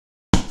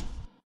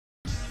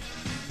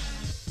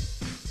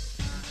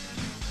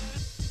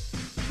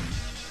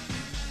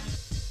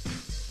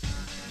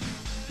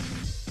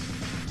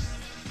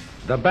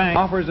The bank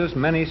offers us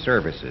many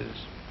services.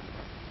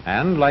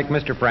 And like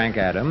Mr. Frank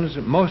Adams,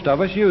 most of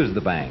us use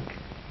the bank.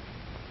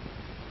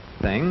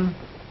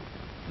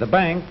 The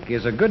bank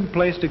is a good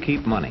place to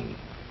keep money.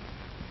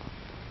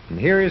 And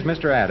here is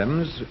Mr.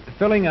 Adams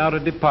filling out a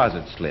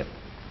deposit slip.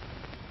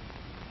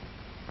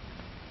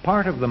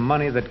 Part of the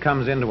money that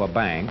comes into a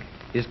bank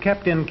is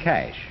kept in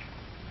cash.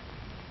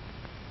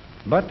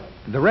 But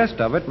the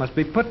rest of it must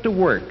be put to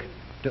work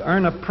to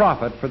earn a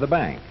profit for the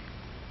bank.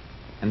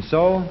 And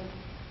so,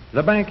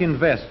 the bank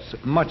invests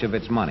much of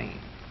its money.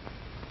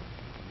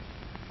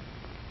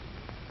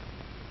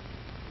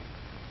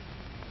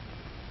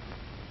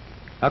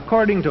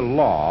 According to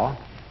law,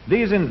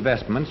 these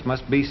investments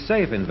must be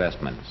safe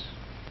investments,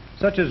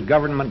 such as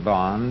government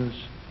bonds,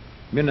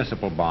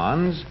 municipal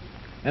bonds,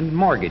 and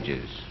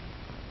mortgages.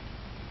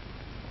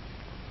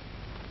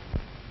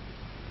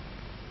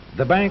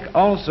 The bank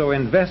also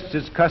invests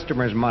its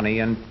customers' money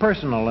in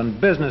personal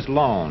and business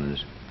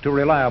loans to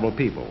reliable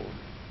people.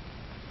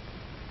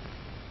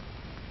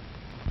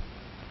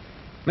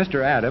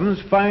 Mr.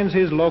 Adams finds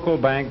his local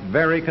bank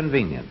very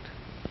convenient,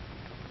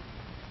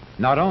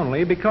 not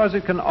only because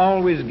it can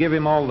always give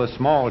him all the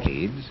small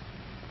needs,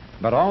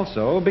 but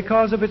also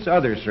because of its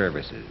other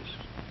services,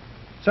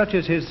 such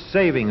as his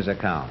savings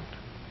account,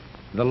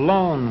 the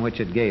loan which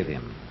it gave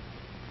him,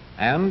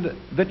 and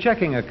the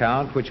checking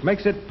account which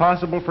makes it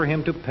possible for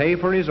him to pay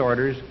for his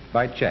orders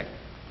by check.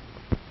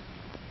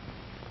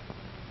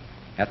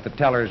 At the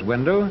teller's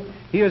window,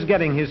 he is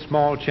getting his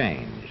small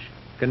change,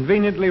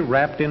 conveniently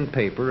wrapped in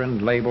paper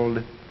and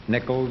labeled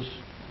nickels,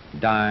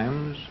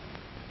 dimes,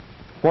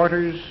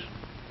 quarters,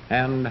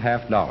 and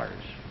 $half.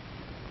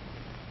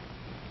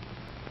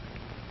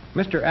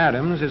 Mr.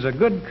 Adams is a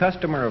good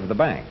customer of the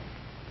bank.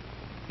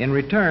 In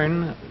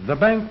return, the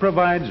bank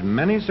provides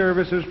many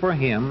services for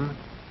him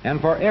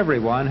and for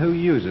everyone who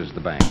uses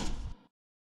the bank.